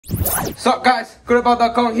Sup guys,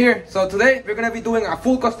 Compartment here. So today we're gonna be doing a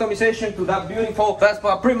full customization to that beautiful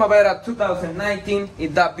Vespa Primavera 2019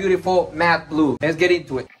 in that beautiful matte blue. Let's get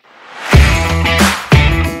into it.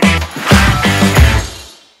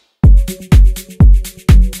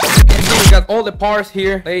 Got all the parts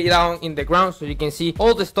here laid down in the ground so you can see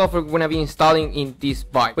all the stuff we're gonna be installing in this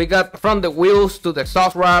bike. We got from the wheels to the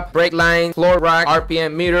exhaust wrap, brake line, floor rack,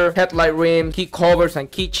 RPM meter, headlight rim, key covers and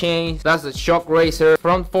key chains. That's the shock raiser,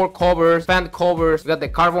 front fork covers, fan covers. We got the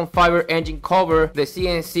carbon fiber engine cover, the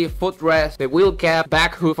CNC foot rest, the wheel cap,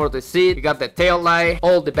 back hood for the seat. We got the tail light,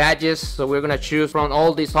 all the badges. So we're gonna choose from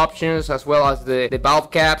all these options as well as the valve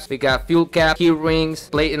caps. We got fuel cap, key rings,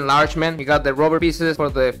 plate enlargement. We got the rubber pieces for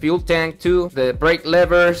the fuel tank too, the brake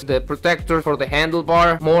levers, the protectors for the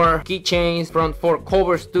handlebar, more keychains, front fork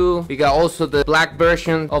covers too. We got also the black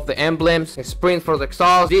version of the emblems, a sprint for the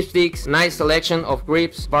exhaust, dipsticks, nice selection of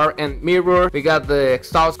grips, bar and mirror. We got the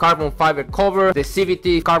exhaust carbon fiber cover, the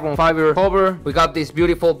CVT carbon fiber cover. We got this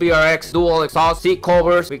beautiful VRX Dual Exhaust seat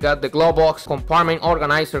covers. We got the glove box compartment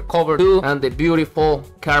organizer cover too, and the beautiful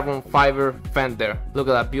carbon fiber fender. Look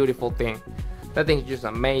at that beautiful thing. That thing is just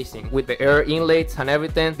amazing with the air inlets and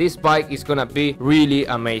everything. This bike is gonna be really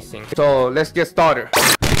amazing. So let's get started.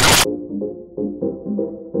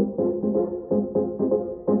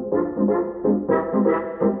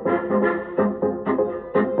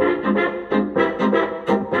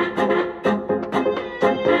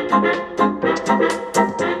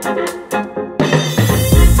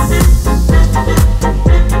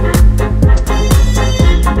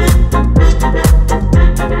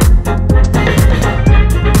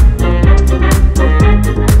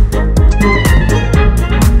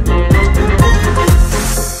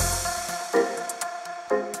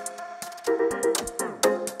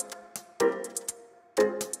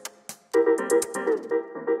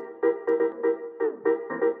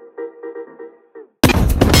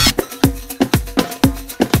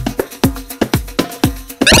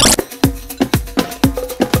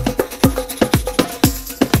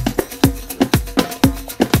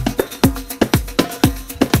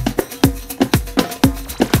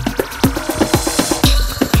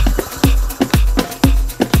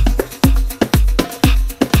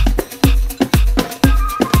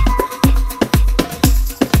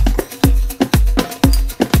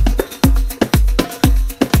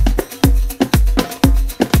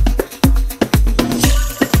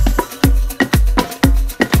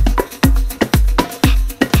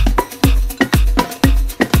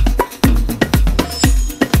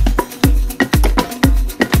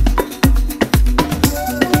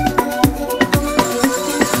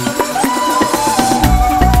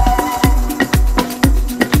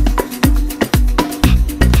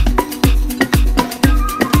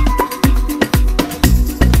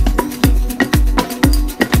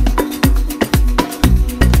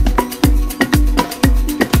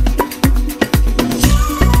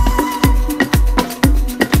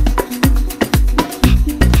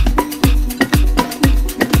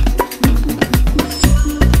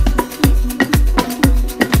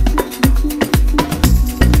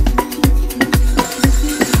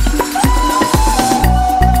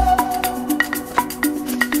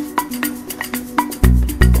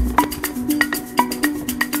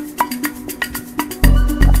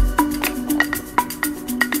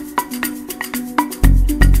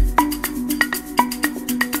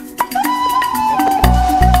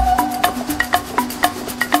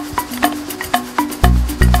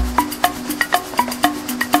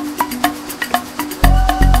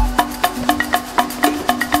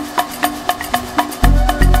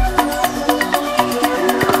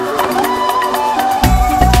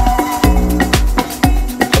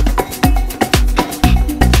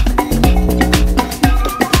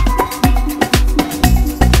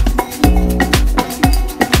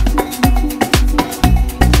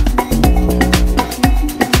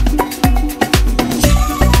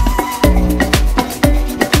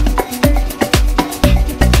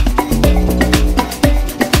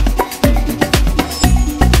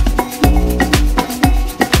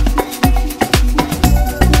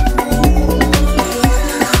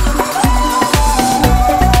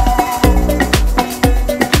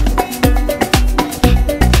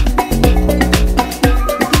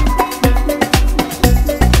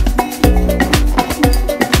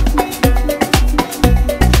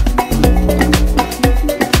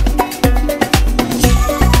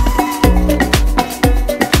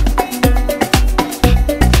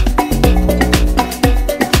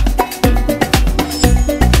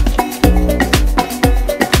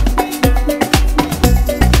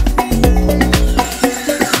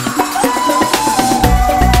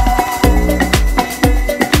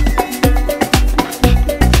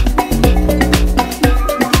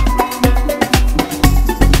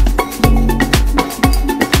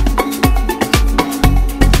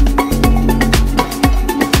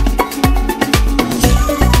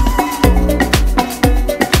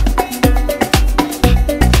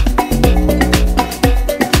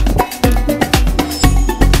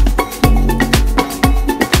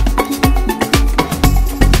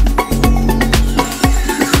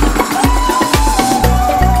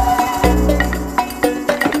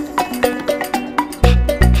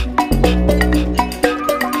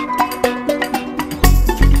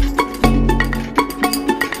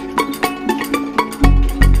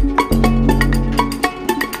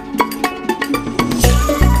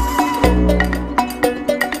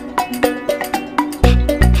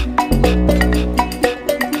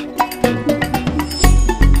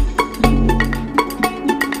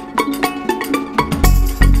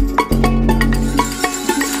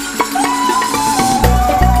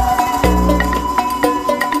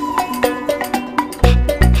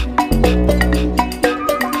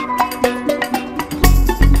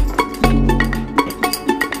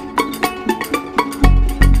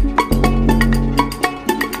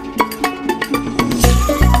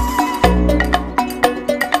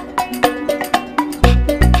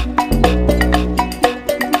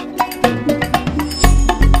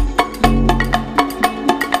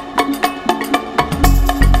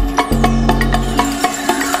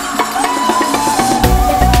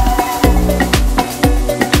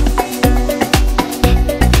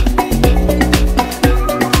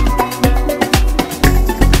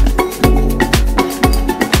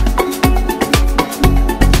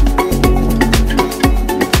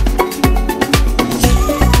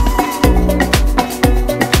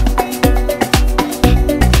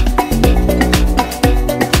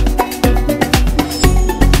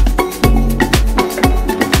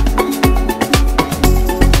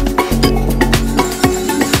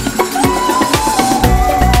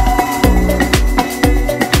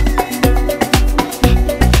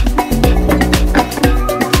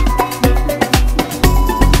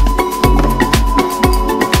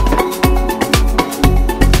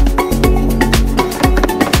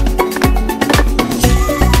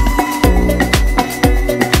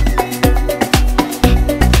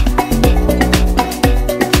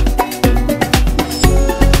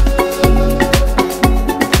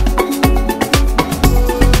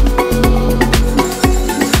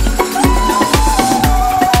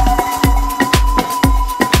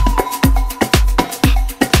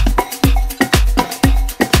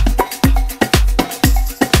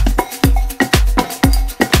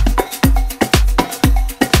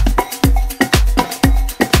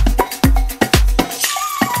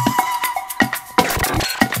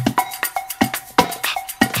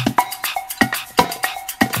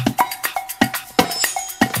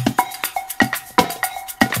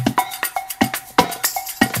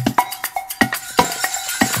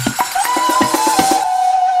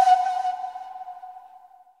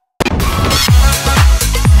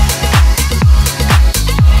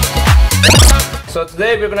 So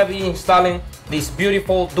today we're gonna be installing this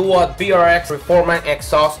beautiful dual VRX Performance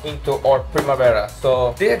exhaust into our Primavera.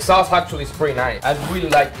 So this exhaust actually is pretty nice. I really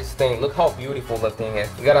like this thing. Look how beautiful the thing is.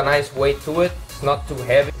 You got a nice weight to it. It's not too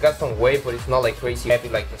heavy. It got some weight, but it's not like crazy heavy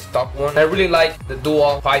like the stock one. I really like the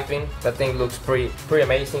dual piping. That thing looks pretty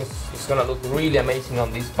amazing. It's gonna look really amazing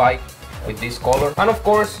on this bike with this color. And of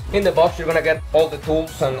course, in the box you're gonna get all the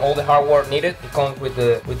tools and all the hardware needed. It comes with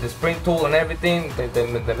the spring tool and everything,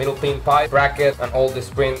 the middle pin pipe, bracket, and all the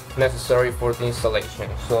spring necessary for the installation.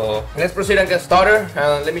 So let's proceed and get started,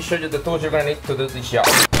 and let me show you the tools you're gonna need to do this job.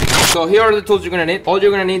 So here are the tools you're gonna need. All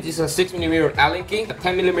you're gonna need is a 6mm Allen key, a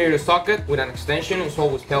 10mm socket with an extension. It's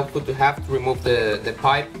always helpful to have to remove the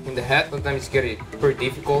pipe in the head. Sometimes it's getting pretty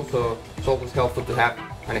difficult, so it's always helpful to have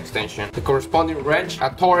an extension. The corresponding wrench, a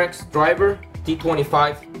Torx driver,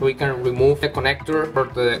 T25, so we can remove the connector for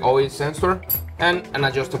the oil sensor, and an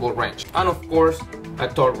adjustable wrench. And of course, a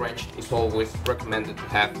torque wrench is always recommended to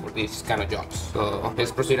have for these kind of jobs. So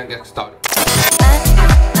let's proceed and get started.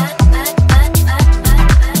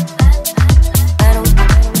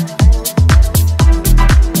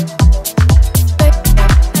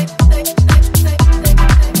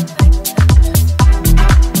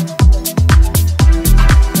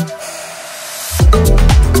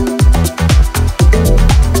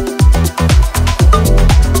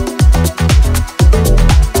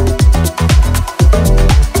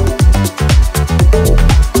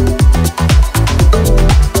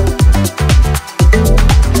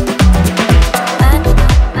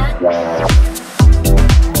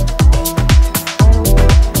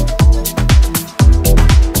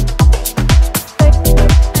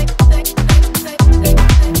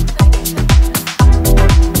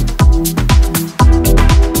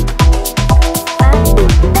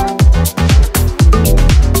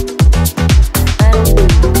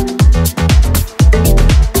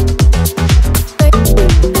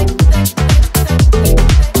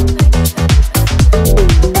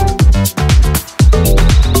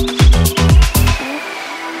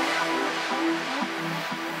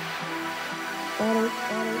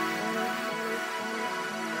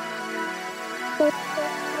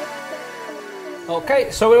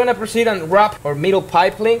 Okay, so we're gonna proceed and wrap our middle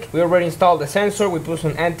pipe link. We already installed the sensor. We put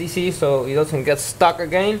some anti-seize so it doesn't get stuck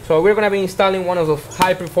again. So we're gonna be installing one of those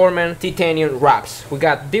high performance titanium wraps. We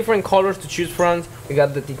got different colors to choose from. We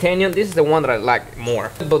got the titanium. This is the one that I like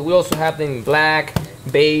more, but we also have them in black,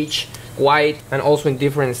 beige, white, and also in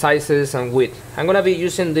different sizes and width. I'm gonna be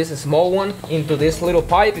using this small one into this little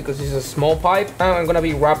pipe because it's a small pipe, and I'm gonna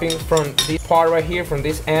be wrapping from this part right here, from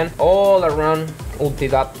this end, all around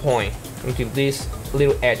until that point, until this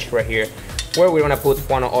little edge right here, where we're gonna put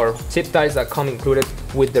one of our zip ties that come included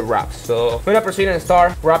with the wrap. So we're gonna proceed and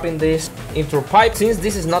start wrapping this into a pipe. Since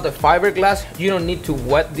this is not a fiberglass, you don't need to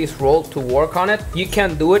wet this roll to work on it. You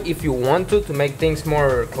can do it if you want to make things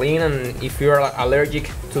more clean, and if you're allergic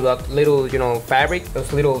to that little, you know, fabric,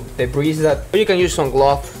 those little debris, that you can use some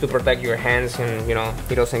gloves to protect your hands, and you know,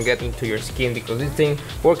 it doesn't get into your skin, because this thing,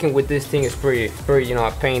 working with this thing is pretty, you know,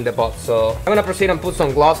 a pain in the butt. So I'm gonna proceed and put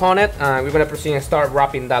some gloves on it, and we're gonna proceed and start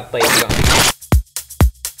wrapping that blade down.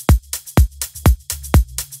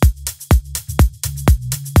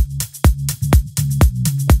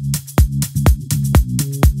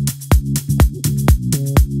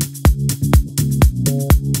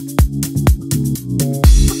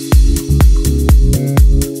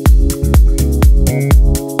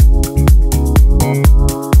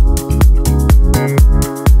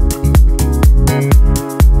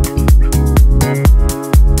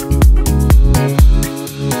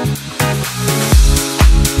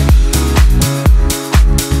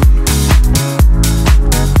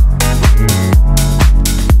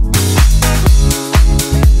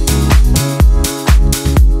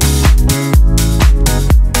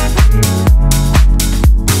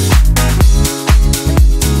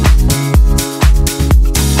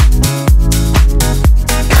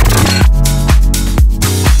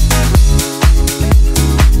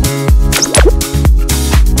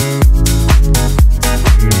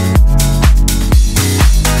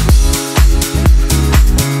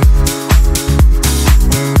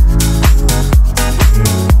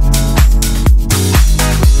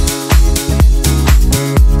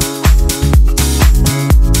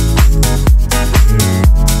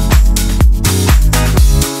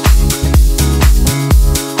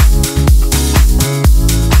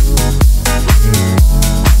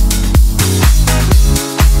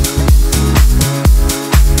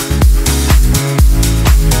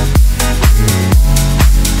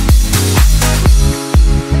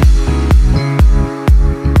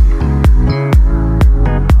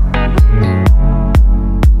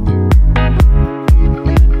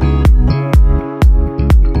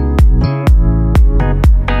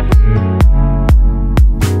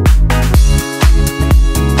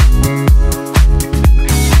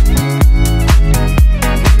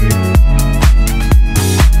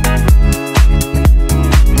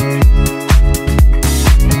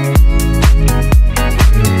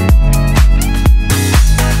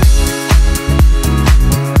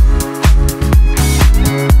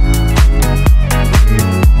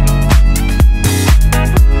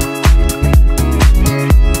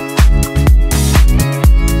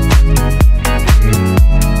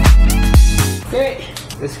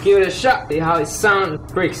 a shot, see how it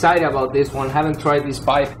sounds. Pretty excited about this one. Haven't tried this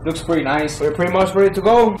bike. Looks pretty nice. We're pretty much ready to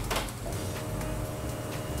go.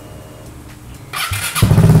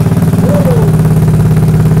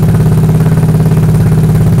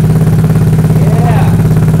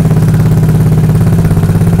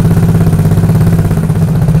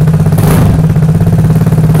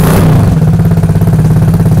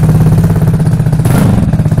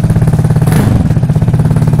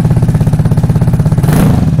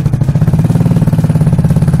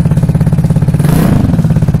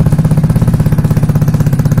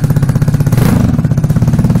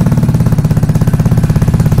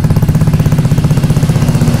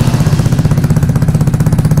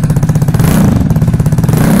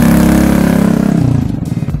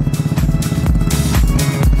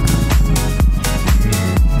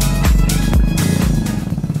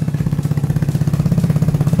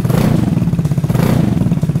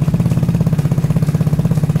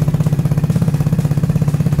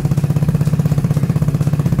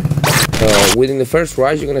 Within the first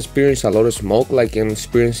rise, you're gonna experience a lot of smoke like I'm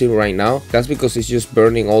experiencing right now. That's because it's just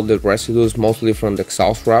burning all the residues, mostly from the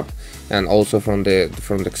exhaust wrap and also from the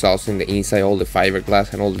exhaust in the inside, all the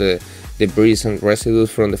fiberglass and all the debris and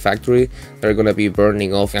residues from the factory that are gonna be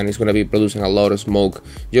burning off, and it's gonna be producing a lot of smoke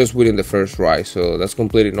just within the first rise. So that's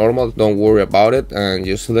completely normal. Don't worry about it, and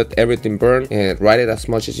just let everything burn and ride it as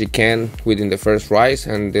much as you can within the first rise,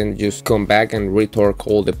 and then just come back and retorque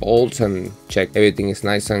all the bolts and check everything is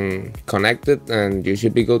nice and connected, and you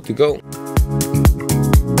should be good to go.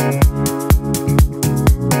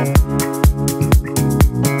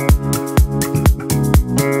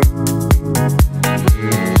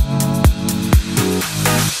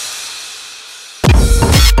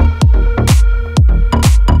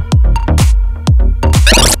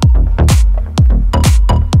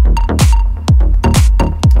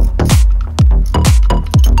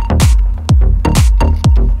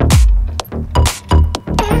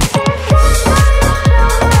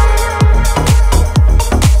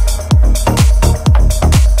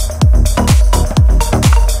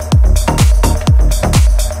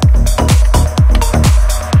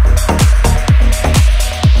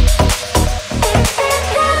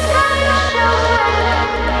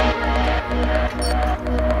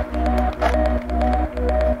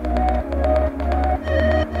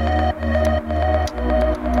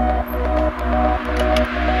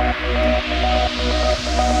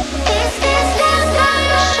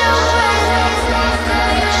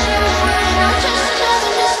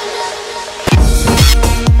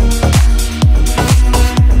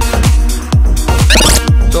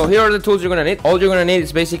 So here are the tools you're gonna need. All you're gonna need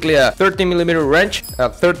is basically a 30mm wrench, a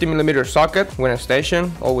 30mm socket when on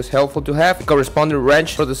station, always helpful to have, a corresponding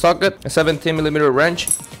wrench for the socket, a 17mm wrench,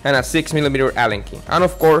 and a 6mm Allen key, and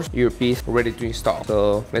of course your piece ready to install.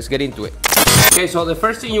 So let's get into it. Okay, so the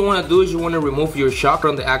first thing you want to do is you want to remove your shock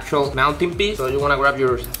from the actual mounting piece. So you want to grab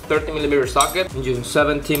your 30mm socket and use a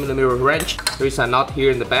 17mm wrench. There is a nut here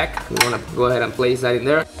in the back. You want to go ahead and place that in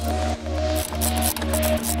there.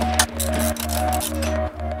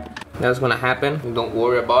 That's gonna happen, don't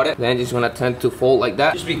worry about it. Then it's gonna tend to fold like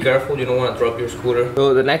that. Just be careful, you don't want to drop your scooter.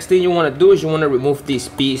 So the next thing you want to do is you want to remove this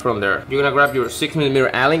piece from there. You're gonna grab your 6mm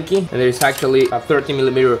Allen key, and there's actually a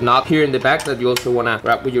 30mm knot here in the back that you also want to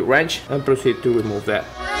grab with your wrench and proceed to remove that.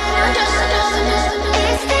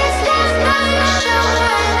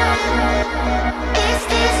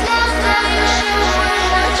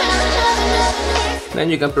 Then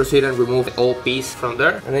you can proceed and remove the old piece from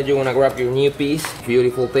there, and then you want to grab your new piece.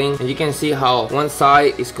 Beautiful thing, and you can see how one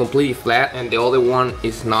side is completely flat and the other one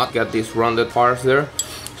is not. Got these rounded parts there,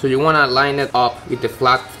 so you want to line it up with the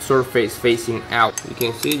flat surface facing out. You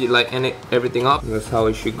can see you line everything up. That's how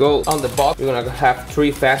it should go. On the bottom you're gonna have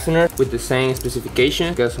 3 fasteners with the same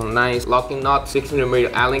specification. Got some nice locking nuts,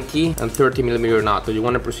 6mm Allen key and 30mm knot. So you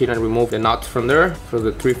want to proceed and remove the nuts from there for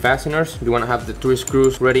the 3 fasteners. You want to have the 3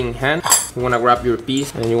 screws ready in hand. You want to grab your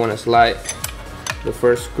piece and you want to slide the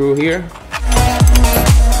first screw here.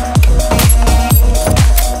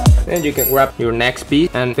 Then you can grab your next piece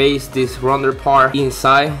and face this rounder part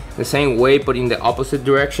inside the same way but in the opposite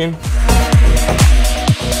direction.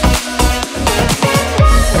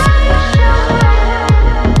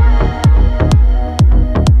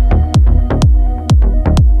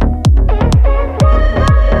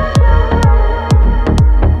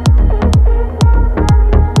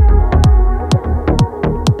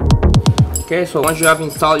 Okay, so once you have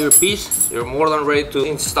installed your piece, you're more than ready to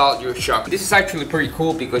install your shock. This is actually pretty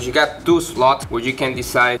cool because you got 2 slots where you can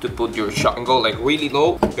decide to put your shock. You can go like really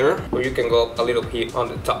low there, or you can go a little bit on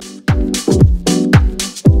the top.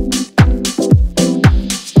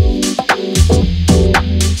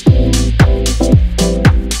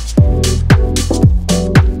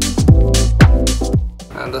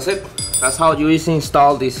 And that's it. That's how you easily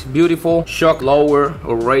install this beautiful shock lower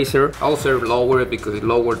or raiser. I'll say lower because it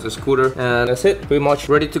lowers the scooter. And that's it, pretty much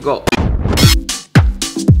ready to go.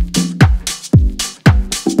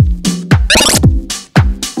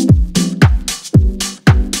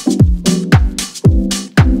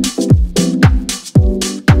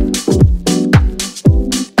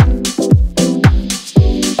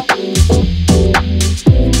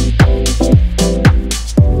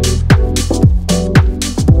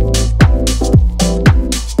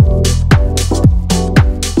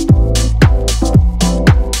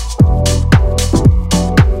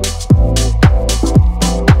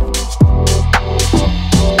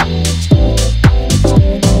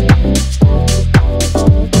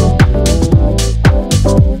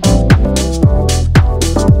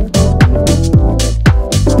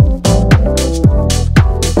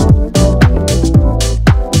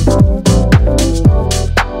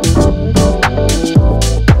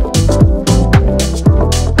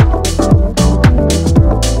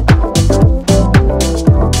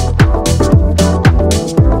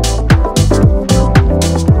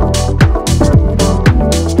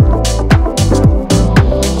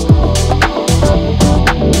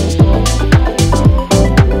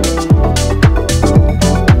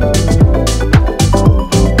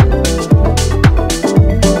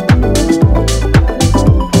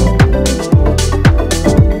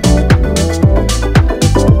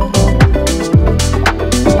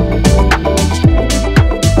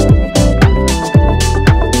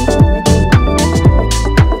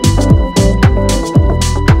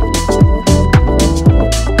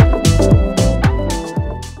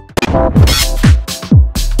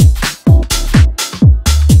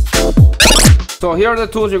 So here are the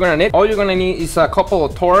tools you're gonna need. All you're gonna need is a couple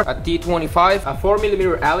of Torx, a T25, a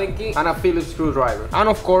 4mm Allen key, and a Phillips screwdriver. And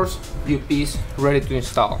of course, your piece ready to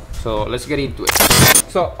install. So let's get into it.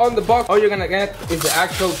 So on the box, all you're gonna get is the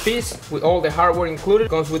actual piece with all the hardware included. It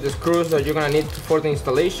comes with the screws that you're gonna need for the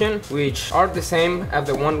installation, which are the same as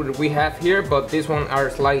the one we have here, but this one are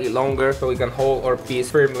slightly longer so we can hold our piece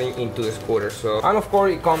firmly into the scooter. So, and of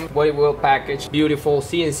course it comes very well packaged, beautiful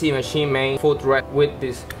CNC machine made foot rest with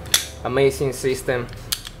this amazing system.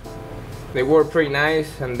 They work pretty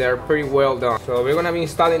nice and they're pretty well done. So we're gonna be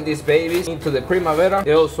installing these babies into the Primavera.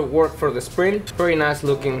 They also work for the Sprint. Very nice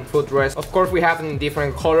looking footrest. Of course we have them in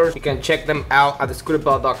different colors. You can check them out at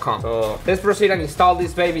thescooterbelt.com. So let's proceed and install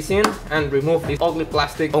these babies in and remove this ugly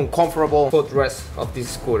plastic uncomfortable footrest of this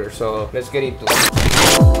scooter. So let's get into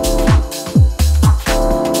it.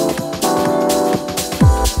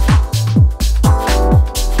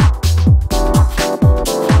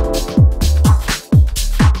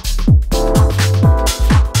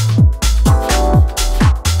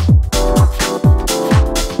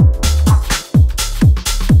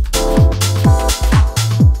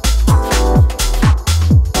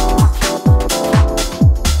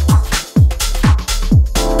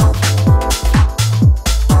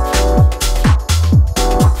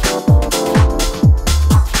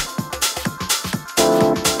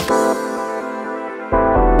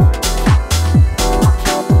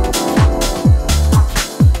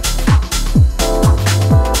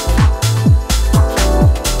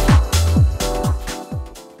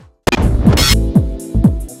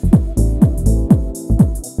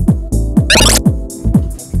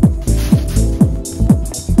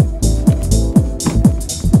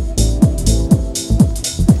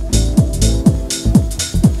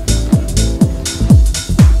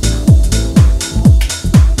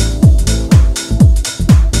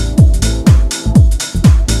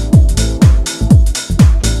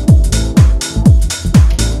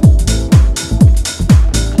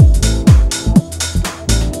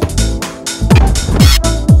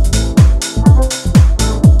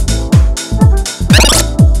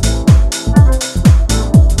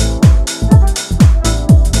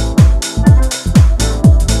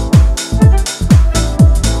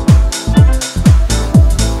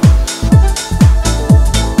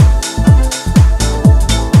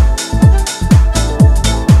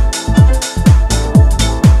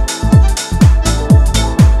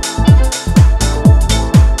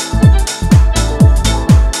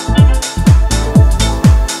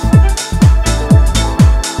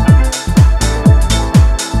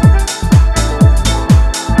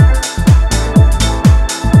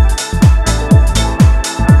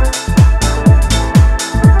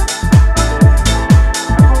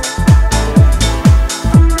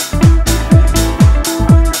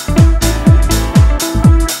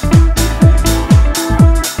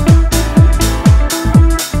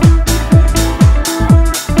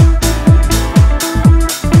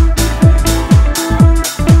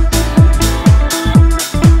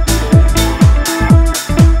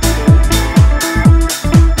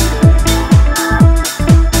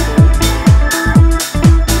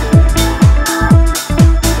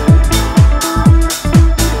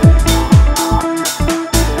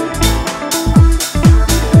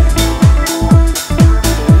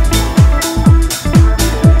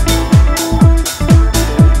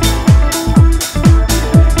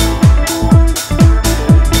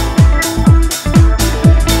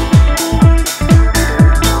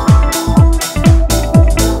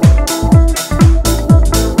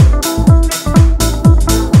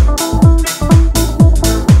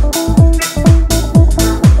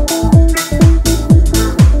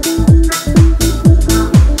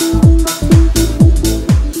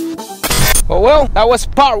 well, that was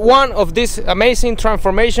part 1 of this amazing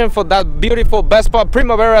transformation for that beautiful Vespa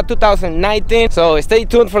Primavera 2019. So stay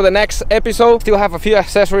tuned for the next episode. Still have a few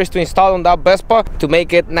accessories to install on that Vespa to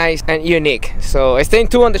make it nice and unique. So stay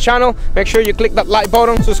tuned on the channel. Make sure you click that like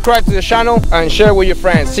button, subscribe to the channel, and share with your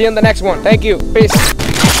friends. See you in the next one. Thank you.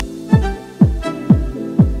 Peace.